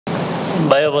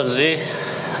bayobozi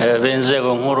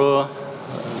b'inzego nkuru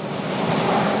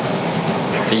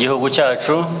igihugu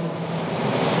cyacu,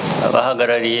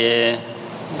 abahagarariye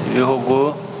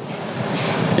ibihugu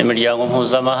n'imiryango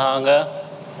mpuzamahanga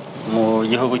mu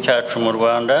gihugu cyacu mu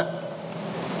Rwanda,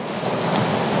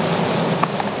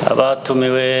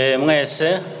 abatumiwe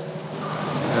mwese,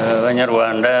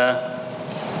 Abanyarwanda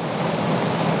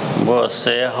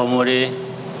bose aho muri,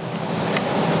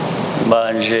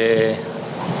 mbanje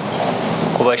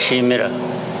kubashimira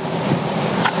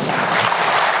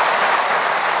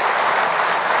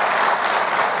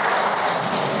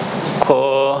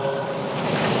ko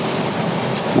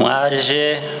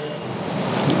mwaje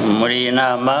muri iyi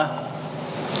nama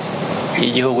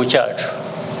y'igihugu cyacu.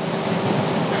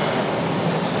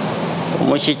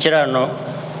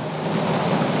 Umushyikirano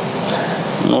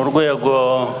ni urwego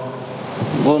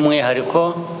rw'umwihariko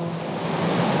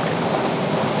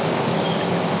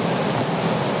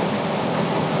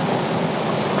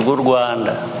rw'u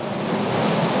Rwanda.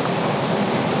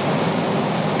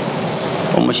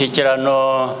 Umushyikirano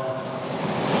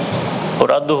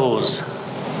uraduhuza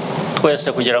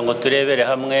twese kugira ngo turebere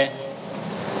hamwe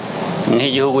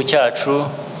nk'igihugu cyacu,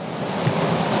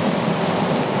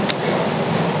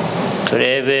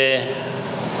 turebe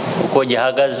uko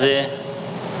gihagaze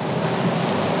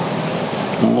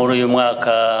muri uyu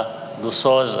mwaka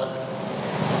dusoza,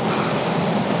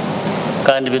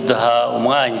 kandi biduha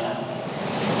umwanya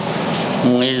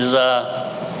mwiza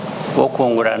wo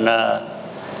kungurana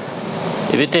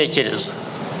ibitekerezo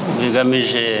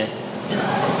bigamije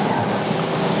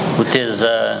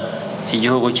guteza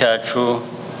igihugu cyacu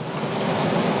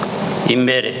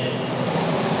imbere.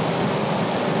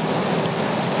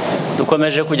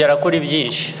 Dukomeje kugera kuri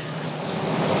byinshi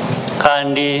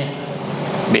kandi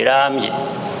birambye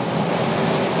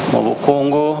mu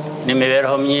bukungu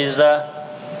n'imibereho myiza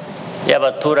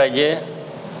y'abaturage.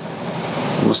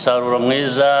 Umusaruro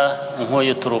mwiza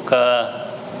nk'uyu uturuka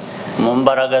mu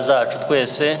mbaraga zacu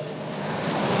twese.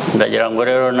 Ndagira ngo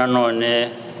rero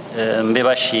nanone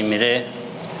mbibashimire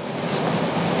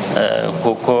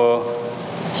kuko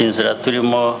inzira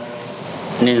turimo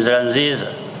ni inzira nziza.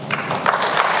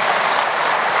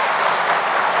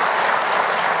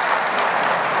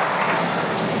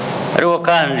 Ariko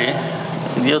kandi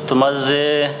ibyo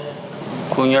tumaze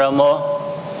kunyuramo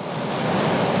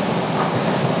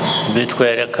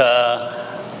bitwereka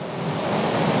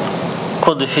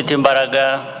ko dufite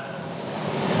imbaraga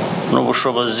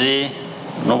n'ubushobozi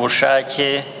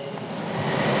n'ubushake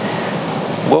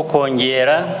bwo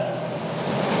kongera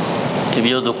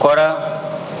ibyo dukora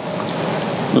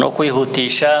no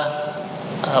kwihutisha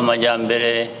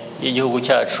amajyambere y'igihugu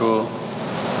cyacu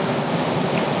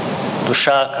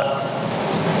dushaka.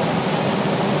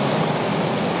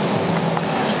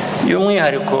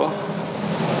 By'umwihariko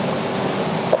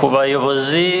ku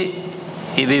bayobozi,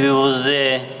 ibi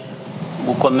bivuze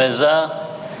gukomeza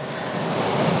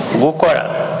gukora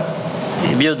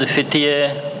ibyo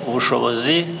dufitiye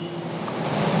ubushobozi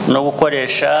no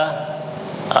gukoresha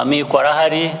amikoro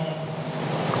ahari.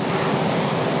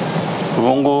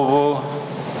 Ubu ngubu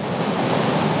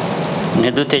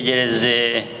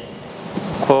ntidutegereze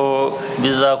ko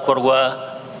bizakorwa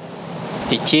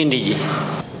ikindi gihe.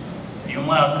 Uyu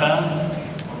mwaka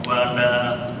u Rwanda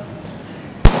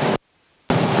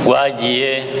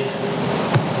rwagiye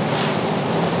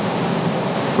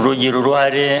rugira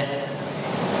uruhare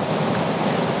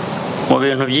mu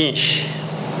bintu byinshi.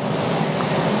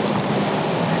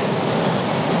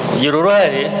 Kugira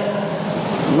uruhare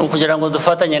ni ukugira ngo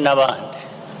dufatanye n'abandi,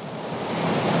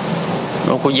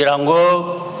 ni ukugira ngo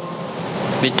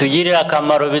bitugirire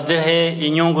akamaro, biduhe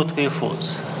inyungu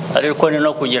twifuza, ariko ni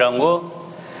no kugira ngo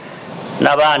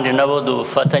n'abandi nabo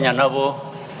dufatanya nabo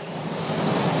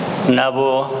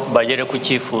bagere ku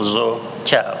cyifuzo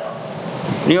cyabo.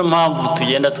 Niyo mpamvu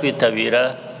tugenda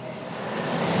twitabira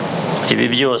ibi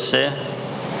byose,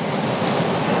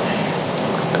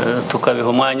 tukabiha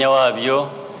umwanya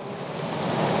wabyo.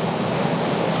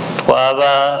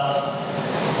 Twaba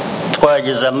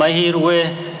twagize amahirwe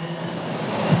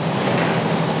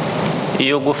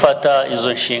yo gufata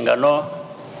izo nshingano,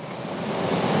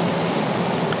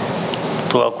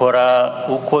 tugakora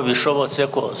uko bishobotse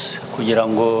kose kugira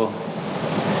ngo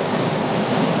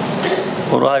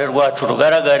uruhare rwacu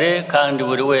rugaragare, kandi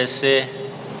buri wese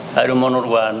harimo n'u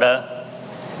Rwanda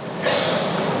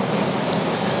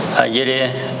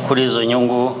agere kuri izo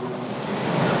nyungu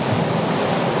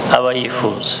aba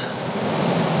yifuza.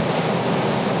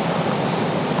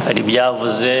 Hari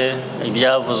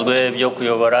ibyavuzwe byo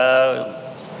kuyobora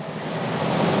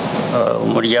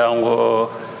umuryango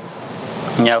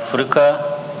nyafurika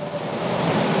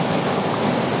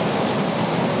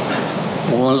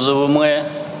bunze ubumwe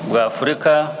bwa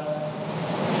Afurika,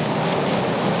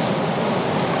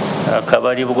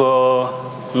 akaba ari bwo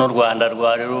n'u Rwanda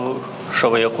rwari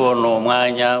rushoboye kubona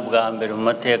umwanya bwa mbere mu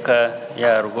mateka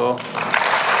yarwo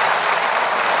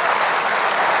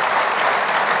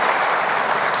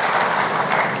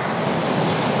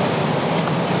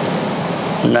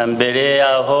na mbere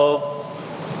yaho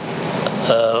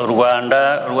u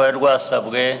Rwanda rwari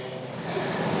rwasabwe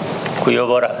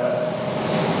kuyobora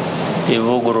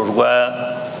ivugururwa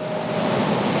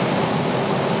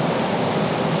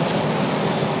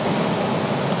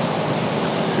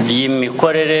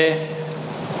ry'imikorere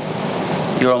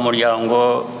y'uwo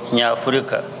muryango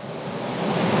nyafurika,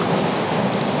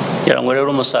 kugira ngo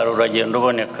rero umusaruro uragenda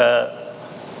uboneka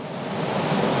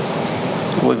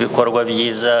w'ibikorwa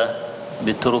byiza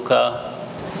bituruka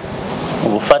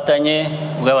mu bufatanye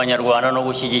bw'Abanyarwanda no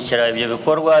gushyigikira ibyo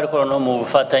bikorwa, ariko no mu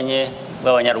bufatanye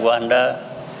bw'Abanyarwanda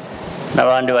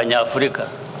n'abandi Banyafurika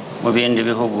mu bindi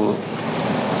bihugu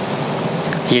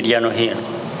hirya no hino.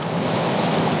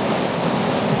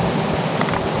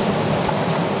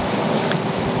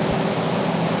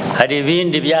 Hari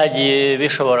ibindi byagiye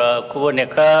bishobora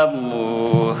kuboneka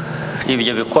muri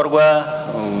ibyo bikorwa,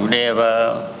 ureba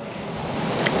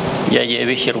byagiye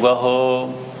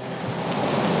bishyirwaho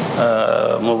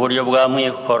mu buryo bwa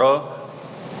mwikoro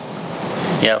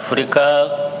ya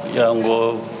Afurika, kugira ngo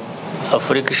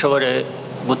Afurika ishobore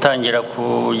gutangira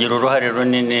kugira uruhare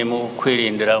runini mu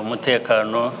kwirindira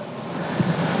umutekano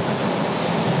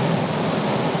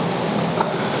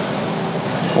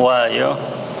wayo,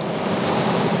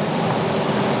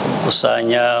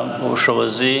 gukusanya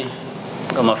ubushobozi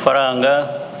bw'amafaranga.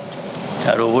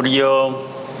 Hari uburyo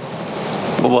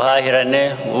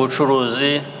bw'ubuhahirane,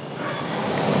 bw'ubucuruzi,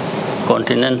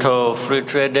 Continental Free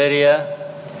Trade Area,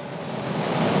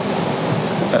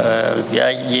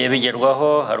 byagiye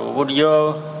bigerwaho. Hari uburyo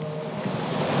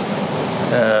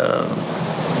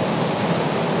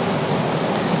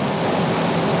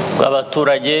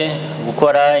bw'abaturage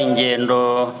gukora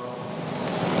ingendo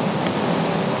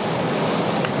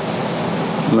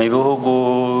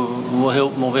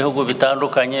mu bihugu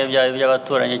bitandukanye, byaba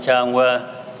iby'abaturanyi cyangwa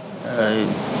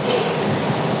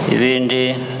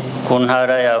ibindi ku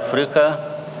ntara ya Afurika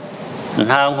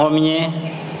nta nkomyi,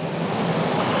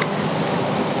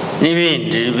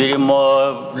 n'ibindi birimo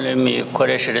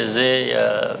n'imikoreshereze ya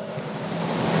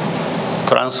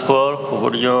transport, ku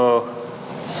buryo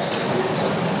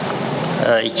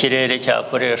ikirere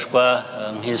cyakoreshwa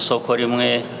nk'isoko rimwe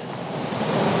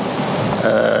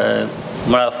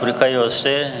muri Afurika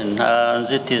yose nta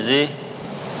nzitizi.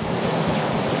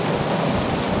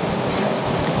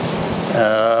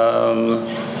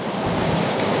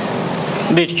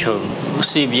 Bityo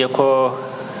usibye ko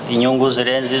inyungu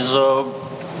zirenze izo,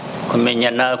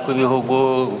 kumenyana kw'ibihugu,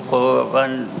 uko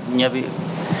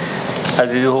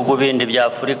ab'ibihugu bindi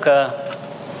bya Afurika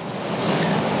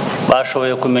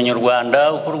bashoboye kumenya u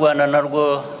Rwanda, uko u Rwanda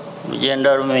narwo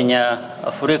rugenda rumenya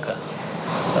Afurika,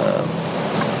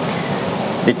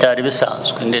 bitari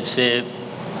bisanzwe, ndetse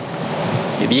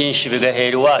ibyinshi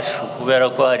bigahera iwacu, kubera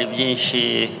ko hari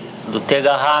byinshi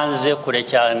dutega hanze kure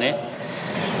cyane,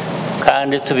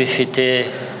 kandi tubifite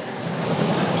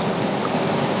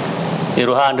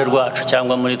iruhande rwacu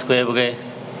cyangwa muri twebwe,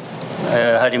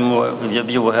 harimo ibyo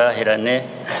by'ubuhahirane.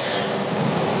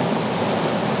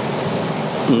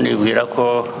 Nibwira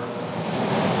ko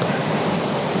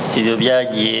ibyo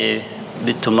byagiye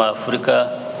bituma Afurika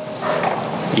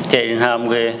itera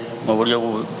intambwe mu buryo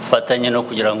bufatanye no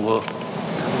kugira ngo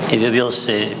ibyo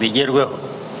byose bigerweho.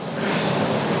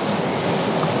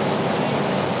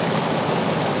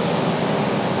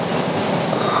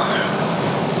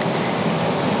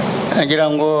 Nagira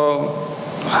ngo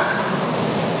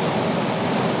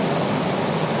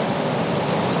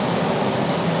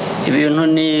ibintu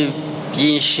ni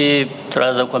byinshi,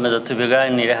 turaza gukomeza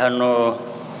tubiganire hano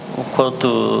uko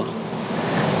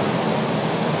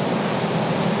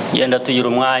tugenda tugira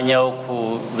umwanya wo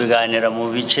kubiganira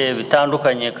mu bice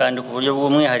bitandukanye kandi ku buryo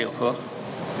bw'umwihariko.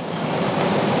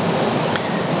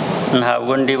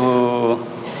 Ntabwo ndi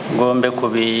bugombe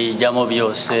kubijyamo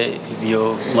byose,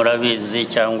 ibyo murabizi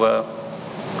cyangwa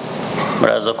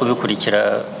muraza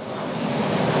kubikurikira,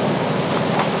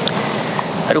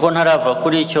 ariko ntarava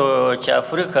kuri icyo cya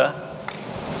Afurika.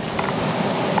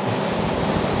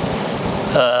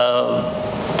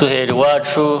 Duhera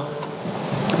iwacu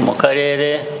mu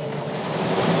karere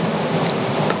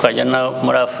tukajya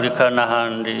muri Afurika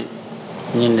n'ahandi,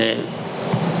 nyine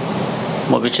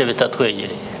mu bice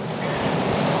bitatwegereye,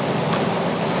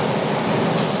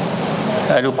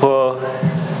 ariko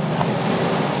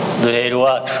duhera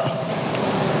iwacu,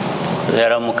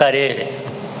 duhera mu karere.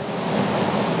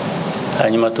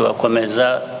 hanyuma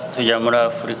tugakomeza tujya muri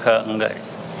Afurika ngari.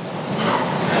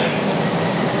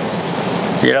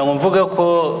 Ngira ngo mvuge ko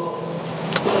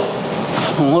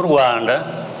nk'u Rwanda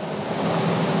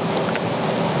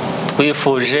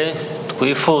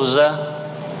twifuza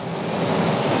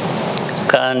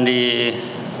kandi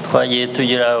twagiye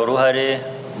tugira uruhare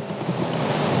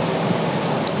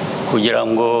kugira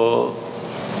ngo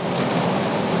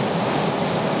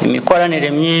imikoranire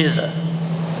myiza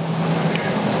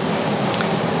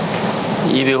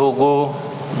y'ibihugu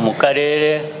mu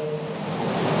karere,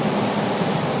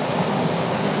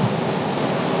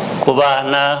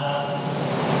 kubana,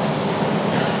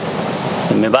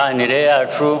 imibanire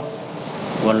yacu,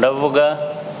 ngo ndavuga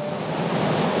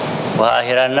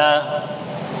guhahirana,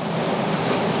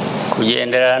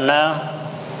 kugenderana,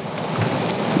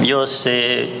 byose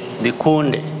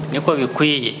bikunde, niko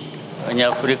bikwiye.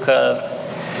 Abanyafurika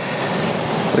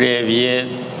urebye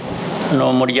ni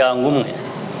umuryango umwe,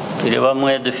 turi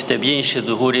bamwe, dufite byinshi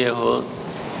duhuriyeho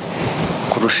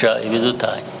kurusha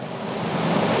ibidutanya.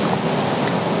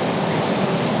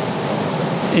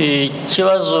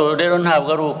 Ikibazo rero ntabwo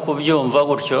ari ukubyumva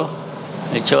gutyo,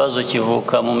 ikibazo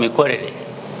kivuka mu mikorere.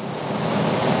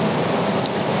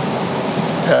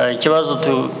 Ikibazo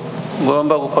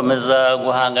tugomba gukomeza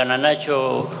guhangana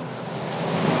nacyo,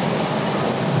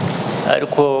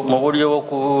 ariko mu buryo bwo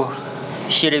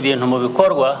gushyira ibintu mu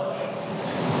bikorwa,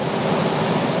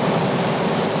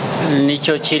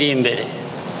 nicyo kiri imbere.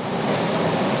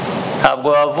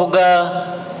 Ntabwo wavuga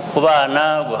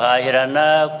kubana, guhahirana,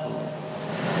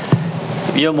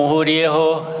 ibyo muhuriyeho,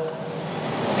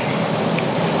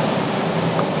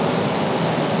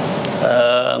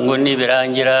 ngo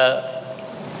nibirangira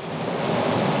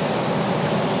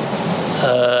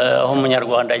aho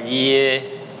umunyarwanda agiye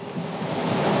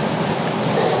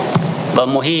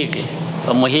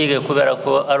bamuhige kubera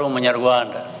ko ari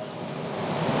umunyarwanda.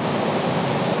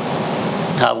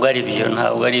 Ntabwo ari byo,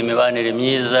 ntabwo ari imibanire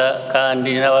myiza,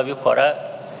 kandi n'ababikora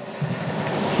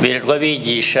birirwa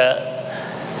bigisha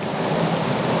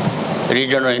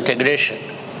regional integration,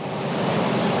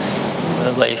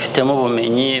 bayifitemo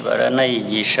ubumenyi,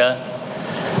 baranayigisha,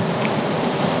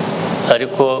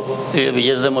 ariko iyo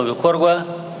bigeze mu bikorwa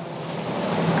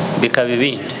bikaba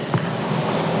ibindi.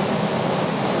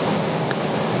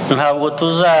 Ntabwo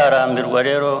tuzarambirwa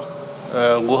rero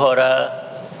guhora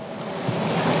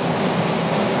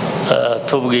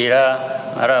tubwira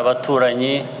ari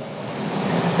abaturanyi,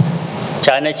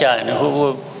 cyane cyane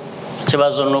ahubwo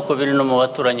ikibazo ni uko biri no mu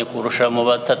baturanyi kurusha mu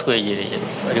batatwegereye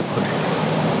bari kure.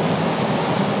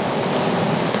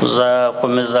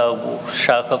 Tuzakomeza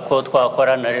gushaka ko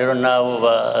twakorana rero n'abo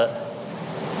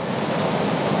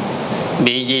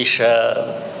bigisha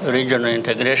regional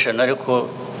integration, ariko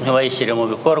ntibayishyire mu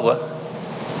bikorwa.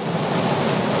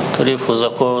 Turifuza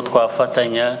ko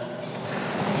twafatanya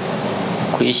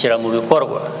kuyishyira mu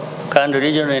bikorwa, kandi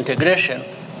regional integration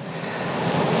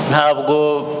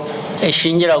ntabwo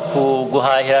ishingira ku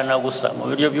guhahirana gusa mu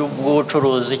buryo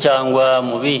bw'ubucuruzi cyangwa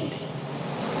mu bindi.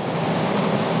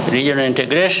 Regional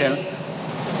integration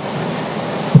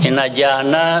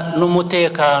inajyana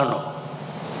n'umutekano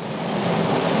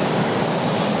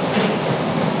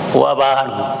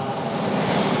w'abantu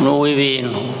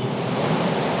n'uw'ibintu.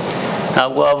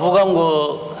 Ntabwo wavuga ngo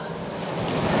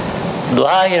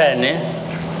duhahirane,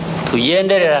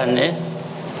 tugendererane,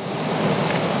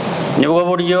 nibwo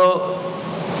buryo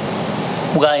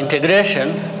bwa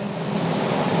integration,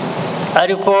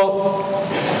 ariko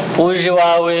uje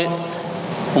iwawe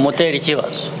umutera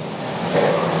ikibazo.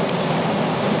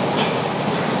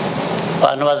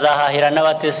 Abantu bazahahirana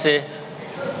bate se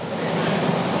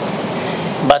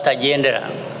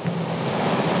batagenderana?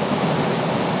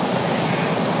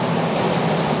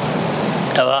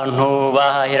 Abantu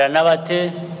bahahirana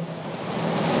bate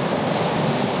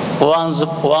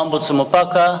uwambutse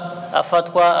umupaka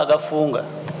afatwa agafunga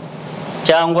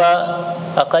cyangwa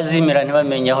akazimira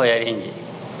ntibamenye aho yarengeye?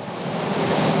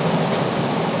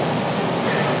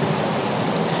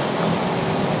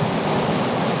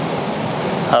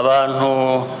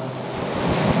 Abantu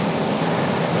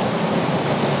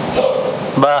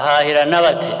bahahirana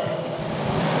bate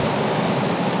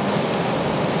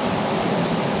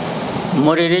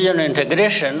muri regional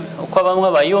integration? Uko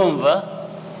bamwe bayumva,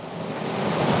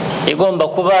 igomba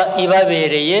kuba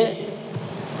ibabereye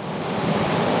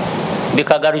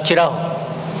bikagarukiraho.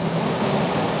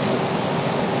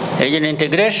 Regional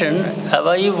integration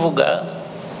abayivuga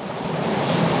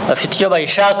bafite icyo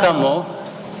bayishakamo,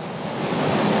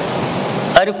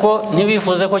 ariko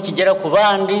ntibifuze ko kigera ku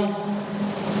bandi.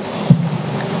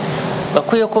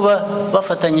 Bakwiye kuba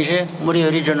bafatanyije muri iyo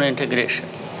regional integration.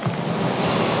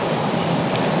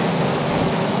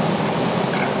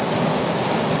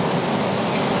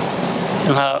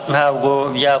 ntabwo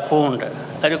byakunda,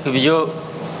 ariko ibyo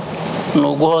ni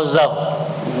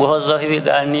uguhozaho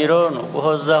ibiganiro, ni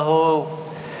uguhozaho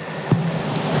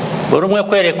buri umwe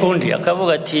kwereka undi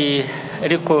akavuga ati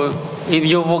ariko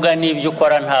ibyo uvuga n'ibyo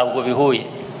ukora ntabwo bihuye.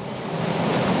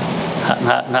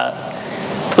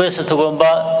 Twese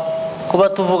tugomba kuba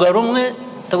tuvuga rumwe,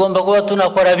 tugomba kuba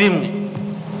tunakora bimwe,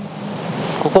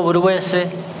 kuko buri wese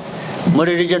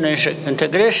muri regional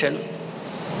integration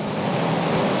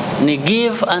ni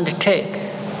give and take.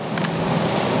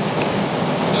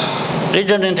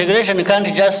 Regional integration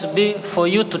can't just be for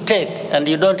you to take and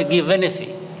you don't give anything.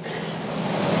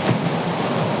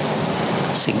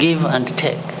 It's give and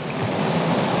take.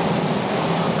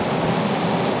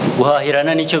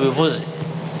 Guhahirana nicyo bivuze,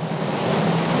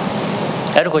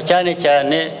 ariko cyane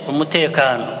cyane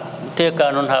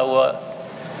umutekano ntawo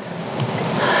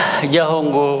jyaho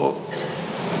ngo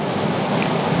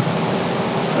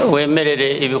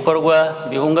wemerere ibikorwa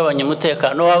bihungabanya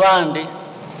umutekano w'abandi,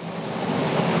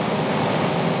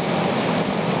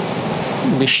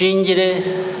 bishingire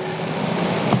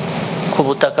ku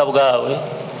butaka bwawe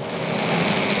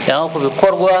cyangwa ku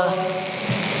bikorwa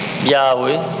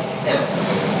byawe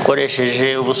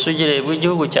ukoresheje ubusugire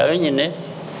bw'igihugu cyawe nyine,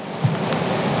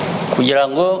 kugira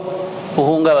ngo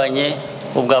uhungabanye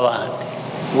ubw'abandi.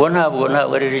 Ubwo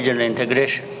ntabwo ari regional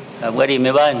integration, ntabwo ari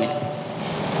imibanire.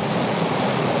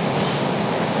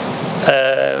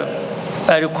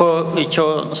 Ariko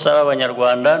icyo nsaba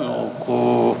Abanyarwanda ni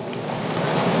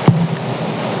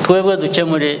twebwe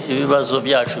dukemure ibibazo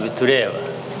byacu bitureba.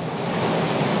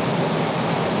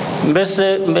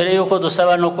 Mbese mbere y'uko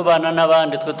dusaba no kubana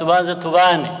n'abandi, twe tubanze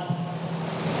tubane.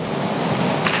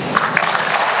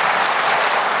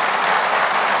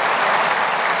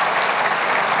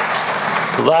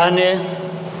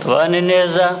 Tubane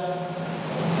neza,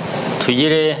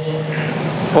 tugire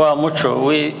wa muco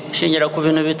wishingira ku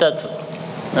bintu bitatu,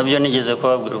 nabyo nigeze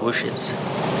kubabwira ubushize.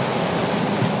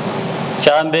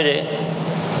 Cya mbere,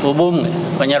 ubumwe.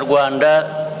 Abanyarwanda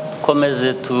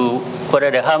komeze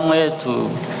tukorere hamwe,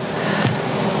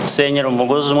 dusenyere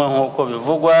umugozi umwe nk'uko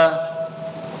bivugwa,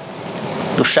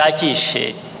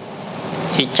 dushakishe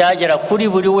icyagera kuri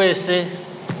buri wese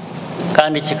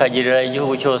kandi kikagirira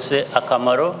igihugu cyose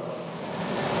akamaro.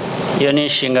 Iyo ni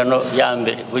inshingano ya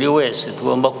mbere. Buri wese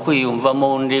tugomba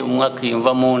kwiyumvamo undi, umwe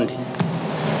akiyumvamo undi,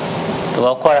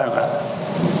 tugakorana.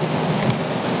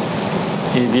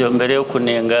 Ibyo mbere yo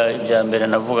kunenga ibya mbere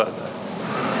navugaga.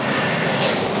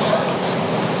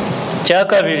 Cya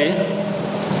kabiri,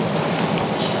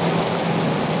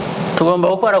 tugomba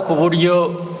gukora ku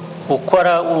buryo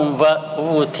ukora wumva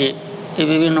uvuga uti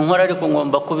ibi bintu nkora ariko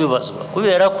ngomba kubibazwa,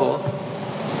 kubera ko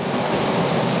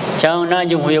cyangwa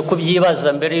nanjye nkwiye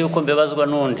kubyibaza mbere y'uko mbibazwa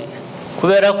n'undi,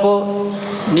 kubera ko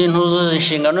n'intuzuza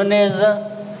inshingano neza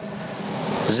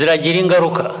ziragira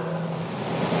ingaruka.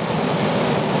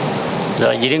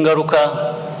 Zagira ingaruka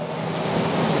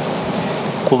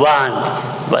ku bandi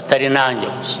batari nanjye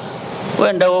gusa.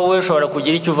 Wenda wowe ushobora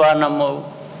kugira icyo uvanamo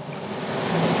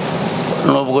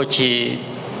nubwo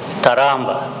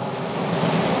kitaramba,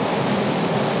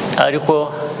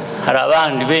 ariko hari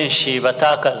abandi benshi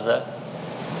batakaza.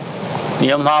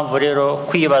 Niyo mpamvu rero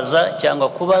kwibaza cyangwa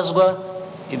kubazwa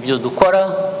ibyo dukora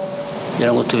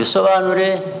kugira ngo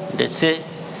tubisobanure, ndetse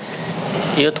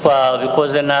iyo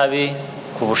twabikoze nabi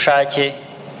ku bushake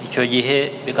icyo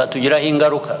gihe bikatugiraho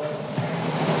ingaruka.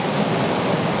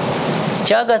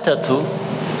 Cya gatatu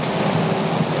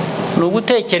ni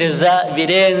ugutekereza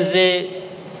birenze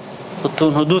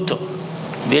utuntu duto,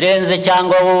 birenze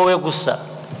cyangwa wowe gusa,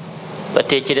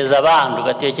 batekereza abandi,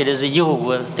 ugatekereza igihugu,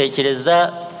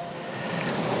 ugatekereza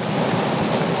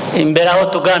imbere aho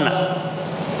tugana.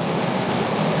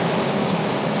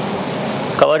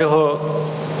 Akaba ariho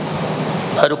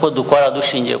ariko dukora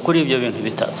dushingiye kuri ibyo bintu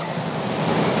bitatu.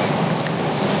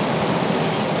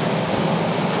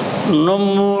 No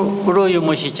muri uyu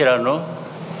mushyikirano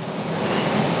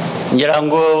ngira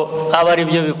ngo aba ari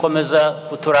byo bikomeza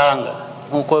kuturanga,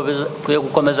 nk'uko bikwiye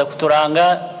gukomeza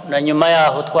kuturanga na nyuma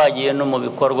yaho twagiye no mu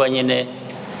bikorwa nyine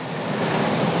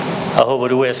aho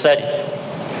buri wese ari.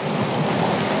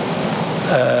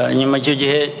 Nyuma icyo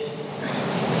gihe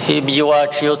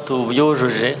iby'iwacu iyo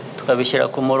tubyujuje tukabishyira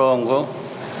ku murongo,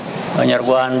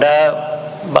 Abanyarwanda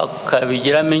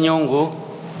bakabigiramo inyungu,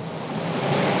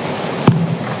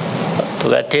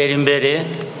 tugatera imbere,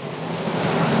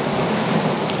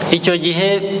 icyo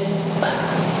gihe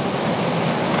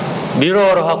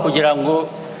biroroha kugira ngo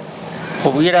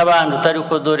ubwire abandi utari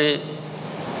ko dore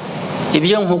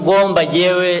ibyo nkugomba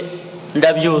jyewe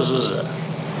ndabyuzuza,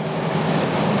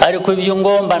 ariko ibyo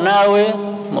ngomba nawe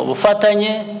mu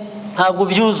bufatanye ntabwo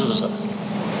ubyuzuza.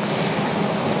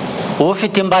 uba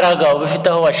ufite imbaraga, uba ufite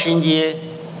aho washingiye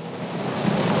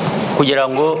kugira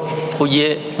ngo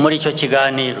ujye muri icyo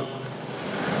kiganiro.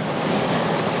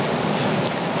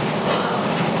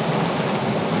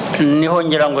 Niho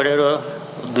ngira ngo rero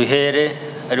duhere,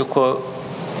 ariko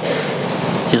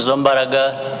izo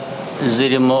mbaraga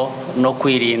zirimo no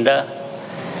kwirinda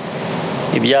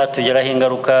ibyatugiraho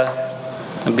ingaruka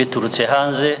biturutse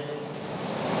hanze,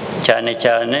 cyane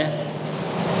cyane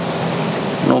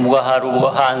nubwo hari ubwo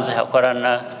hanze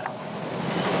hakorana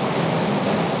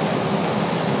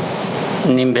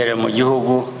n'imbere mu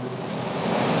gihugu,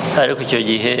 ariko icyo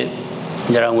gihe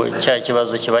ngira ngo cya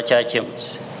kibazo kiba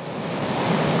cyakemutse.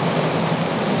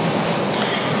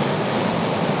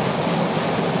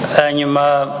 Hanyuma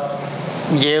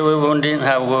yewe bundi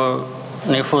ntabwo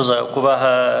nifuza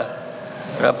kubaha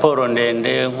raporo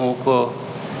ndende nk'uko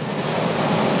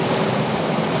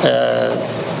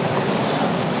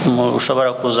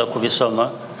ushobora kuza kubisoma,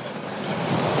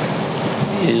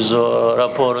 izo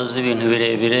raporo z'ibintu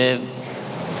birebire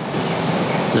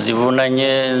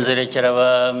zibunanye zerekera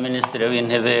abaminisitiri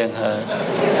w'intebe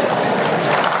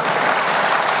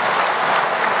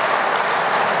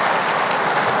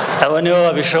abo nibo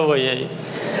babishoboye,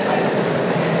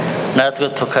 natwe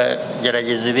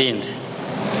tukagerageza ibindi.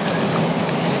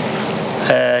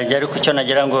 Ariko icyo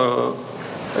nagira ngo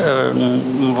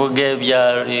mvuge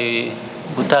byari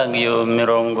gutanga iyo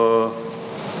mirongo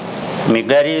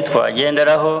migari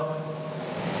twagenderaho,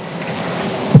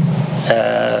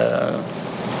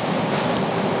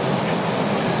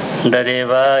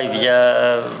 ndareba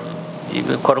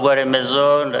ibikorwa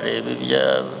remezo, ndareba ibya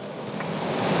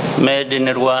made in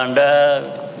Rwanda,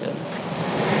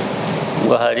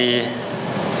 ngo hari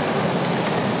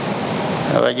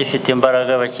abagifite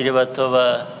imbaraga bakiri bato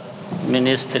ba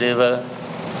minisitiri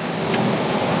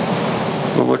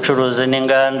b'ubucuruzi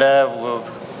n'inganda,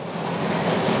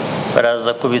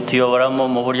 baraza kubituyoboramo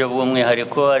mu buryo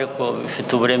bw'umwihariko, ariko bifite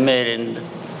uburemere,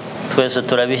 twese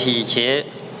turabishyigikiye,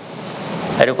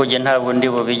 ariko njye ntabwo ndi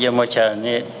bubijyemo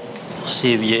cyane,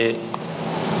 usibye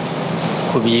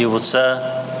kubyibutsa.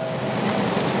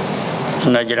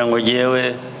 Nagira ngo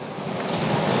jyewe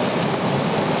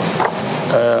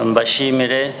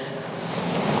mbashimire,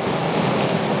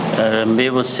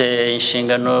 mbibutse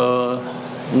inshingano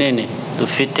nini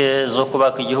dufite zo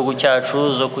kubaka igihugu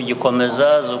cyacu, zo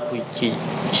kugikomeza, zo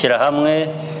kugishyira hamwe,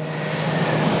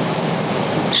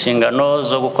 inshingano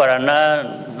zo gukorana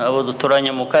nabo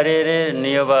duturanye mu karere,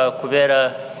 niyo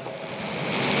bakubera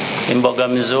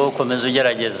imbogamizi wo gukomeza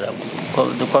ugerageza,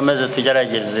 dukomeze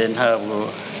tugerageze. Ntabwo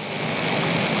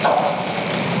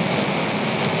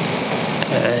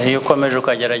iyo ukomeje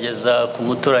ukagerageza ku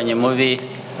muturanyi mubi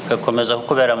agakomeza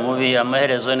kukubera mubi,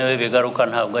 amaherezo niwe bigaruka,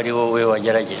 ntabwo ari wowe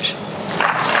wagerageje.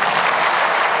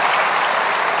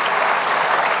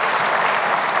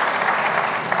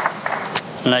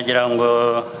 Nagira ngo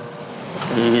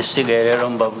ibisigaye rero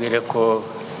mbabwire ko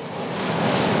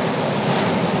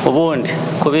ubundi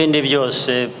ku bindi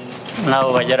byose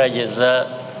nabo bagerageza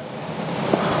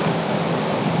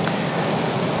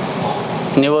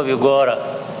nibo bigora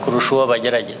kurusha uwo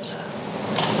bagerageza,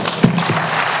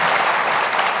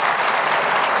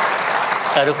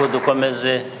 ariko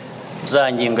dukomeze za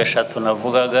ngingo eshatu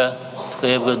navugaga,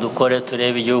 twebwe dukore,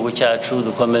 turebe igihugu cyacu,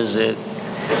 dukomeze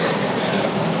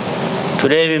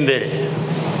turebe imbere,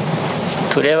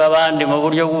 turebe abandi mu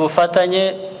buryo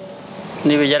bw'ubufatanye,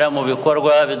 nibigera mu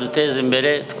bikorwa biduteza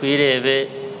imbere twirebe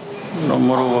no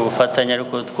muri ubu bufatanye,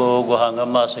 ariko two guhanga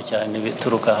amaso cyane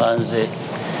bituruka hanze,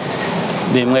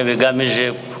 bimwe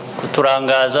bigamije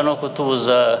kuturangaza no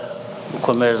kutubuza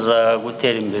gukomeza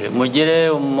gutera imbere. Mugire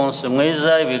umunsi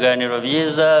mwiza, ibiganiro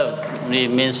byiza muri iyi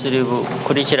minsi iri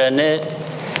bukurikirane.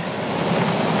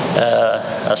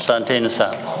 Asante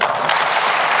sana.